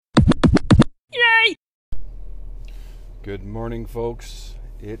Good morning, folks.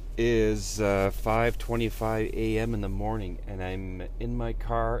 It is 5:25 a.m. in the morning, and I'm in my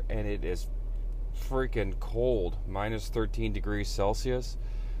car, and it is freaking cold, minus 13 degrees Celsius.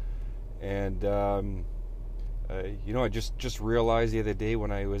 And I just realized the other day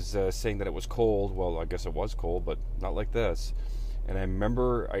when I was saying that it was cold. Well, I guess it was cold, but not like this. And I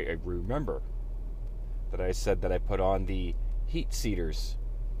remember that I said that I put on the heat seaters,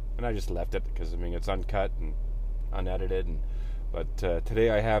 and I just left it because it's uncut and unedited, but today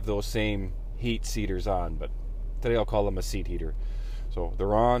I have those same heat seaters on, but today I'll call them a seat heater. So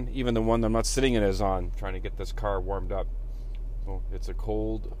they're on. Even the one I'm not sitting in is on, trying to get this car warmed up. So it's a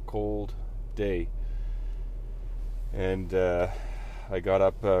cold day, and I got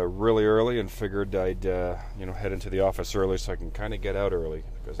up really early and figured I'd head into the office early so I can kind of get out early,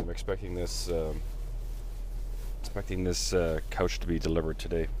 because I'm expecting this couch to be delivered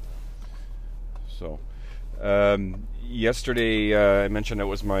today. So yesterday I mentioned it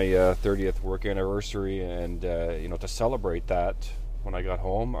was my 30th work anniversary, and to celebrate that, when I got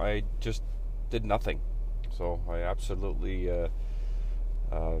home I just did nothing. So I absolutely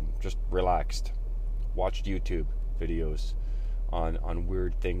just relaxed, watched YouTube videos on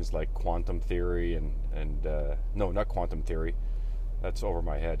weird things like quantum theory and no, not quantum theory, that's over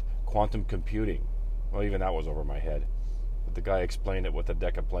my head. Quantum computing, well, even that was over my head, but the guy explained it with a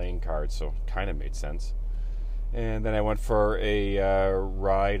deck of playing cards, so it kind of made sense. And then I went for a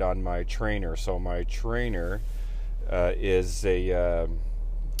ride on my trainer. So my trainer is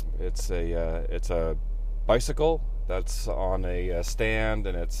it's a bicycle that's on a stand,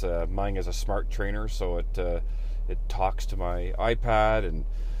 and it's mine is a smart trainer. So it talks to my iPad, and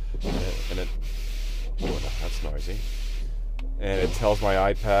it that's noisy. And it tells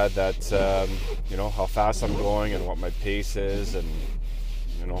my iPad that how fast I'm going and what my pace is, and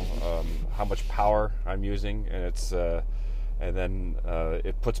how much power I'm using, and it's and then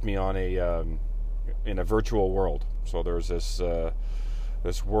it puts me on in a virtual world. So there's this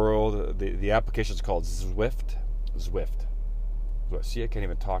world. The application is called Zwift. See, I can't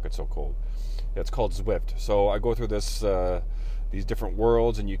even talk. It's so cold. Yeah, it's called Zwift. So I go through these different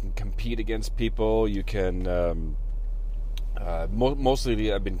worlds, and you can compete against people. You can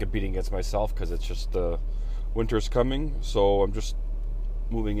mostly I've been competing against myself, because it's just winter's coming. So I'm just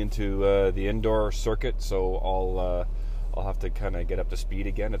moving into the indoor circuit, so I'll have to kind of get up to speed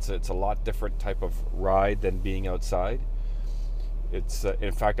again. It's a lot different type of ride than being outside. It's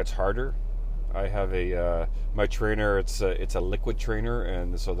in fact, it's harder. I have my trainer. It's a liquid trainer,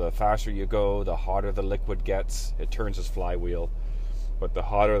 and so the faster you go, the hotter the liquid gets. It turns this flywheel, but the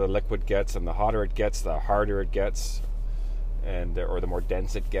hotter the liquid gets, and the hotter it gets, the harder it gets, or the more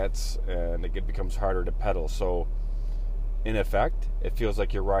dense it gets, and it becomes harder to pedal. So in effect, it feels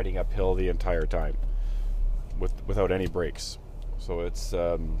like you're riding uphill the entire time without any brakes. So it's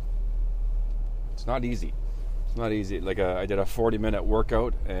not easy. It's not easy. Like I did a 40-minute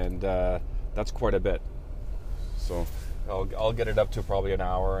workout, and that's quite a bit. So I'll get it up to probably an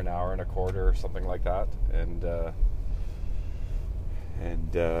hour and a quarter, or something like that, and in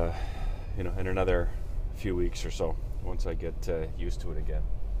another few weeks or so, once I get used to it again.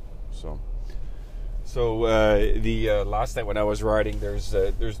 So the last night when I was riding, it's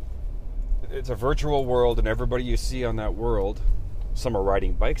a virtual world, and everybody you see on that world, some are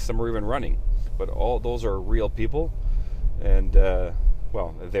riding bikes, some are even running, but all those are real people, and they're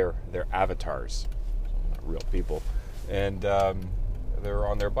avatars, not real people, and they're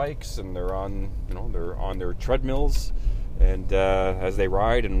on their bikes, and they're on their treadmills, and as they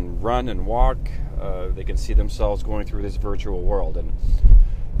ride and run and walk, they can see themselves going through this virtual world, and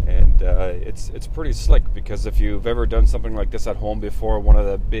it's pretty slick, because if you've ever done something like this at home before, one of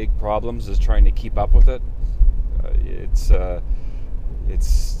the big problems is trying to keep up with it. It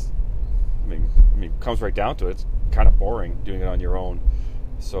comes right down to it. It's kind of boring doing it on your own.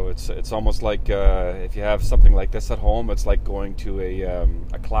 So it's almost like if you have something like this at home, it's like going to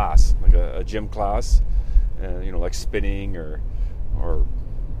a class, like a gym class, like spinning or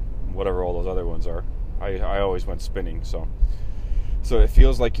whatever all those other ones are. I always went spinning, so it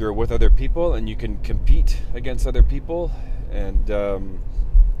feels like you're with other people, and you can compete against other people, and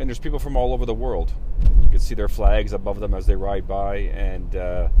there's people from all over the world. You can see their flags above them as they ride by, and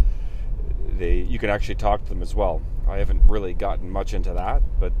you can actually talk to them as well. I haven't really gotten much into that,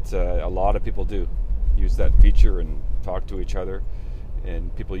 but a lot of people do use that feature and talk to each other,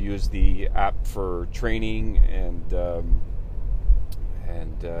 and people use the app for training, and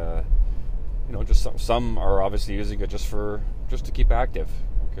just some are obviously using it just to keep active,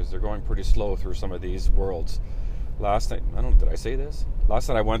 because they're going pretty slow through some of these worlds. Last night, did I say this? Last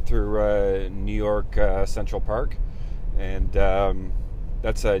night I went through New York Central Park, and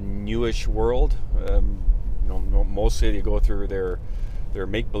that's a newish world. Mostly they go through their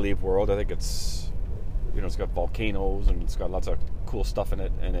make-believe world. I think it's it's got volcanoes and it's got lots of cool stuff in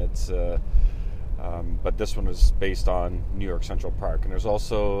it, and it's but this one is based on New York Central Park, and there's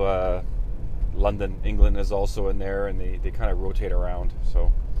also London, England is also in there, and they kind of rotate around.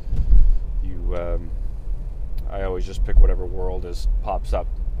 So I always just pick whatever world pops up.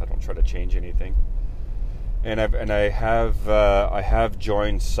 I don't try to change anything. And I have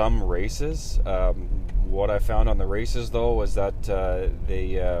joined some races. What I found on the races though was that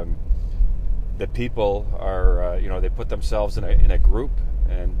the people are they put themselves in a group,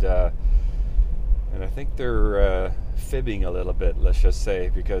 and I think they're fibbing a little bit, let's just say,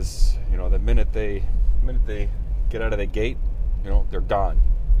 because the minute they get out of the gate, they're gone.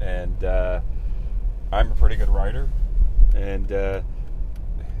 And I'm a pretty good rider, and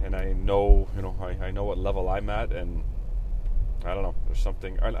I know I know what level I'm at, and I don't know, there's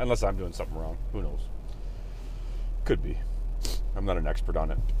something, unless I'm doing something wrong, who knows, could be, I'm not an expert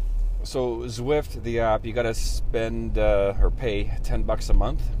on it. So Zwift, the app, you got to spend or pay $10 a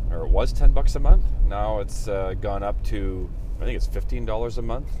month, or it was $10 a month. Now it's gone up to, I think it's $15 a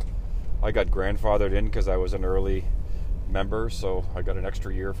month. I got grandfathered in because I was an early member, so I got an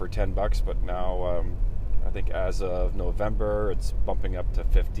extra year for $10. But now I think as of November, it's bumping up to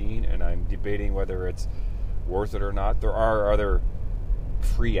 $15, and I'm debating whether it's worth it or not. There are other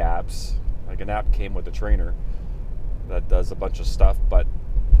free apps, like an app came with a trainer that does a bunch of stuff, but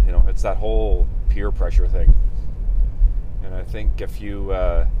it's that whole peer pressure thing. And I think if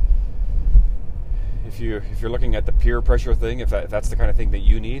you're looking at the peer pressure thing, if that's the kind of thing that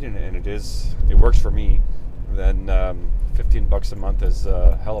you need, and it works for me, then $15 a month is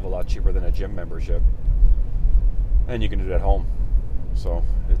a hell of a lot cheaper than a gym membership, and you can do it at home. So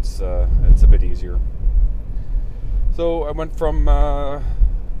it's a bit easier. So I went from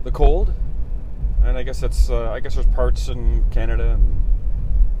the cold, and I guess there's parts in Canada and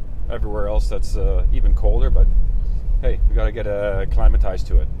everywhere else that's even colder, but hey, we got to get acclimatized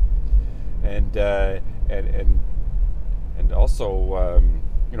to it. And also,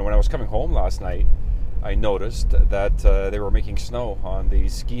 when I was coming home last night, I noticed that they were making snow on the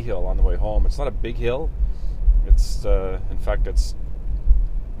ski hill on the way home. It's not a big hill. It's in fact, that's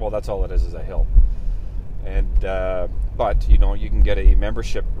all it is a hill. And but you can get a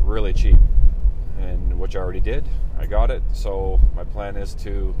membership really cheap, and which I already did. I got it. So my plan is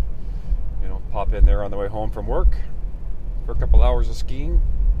to pop in there on the way home from work for a couple hours of skiing,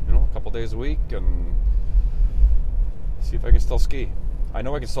 a couple days a week, and see if I can still ski. I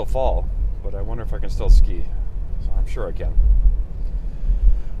know I can still fall, but I wonder if I can still ski. So I'm sure I can.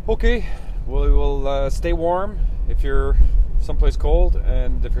 Okay, well, we will stay warm if you're someplace cold,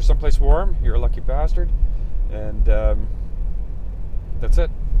 and if you're someplace warm, you're a lucky bastard. And that's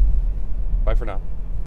it. Bye for now.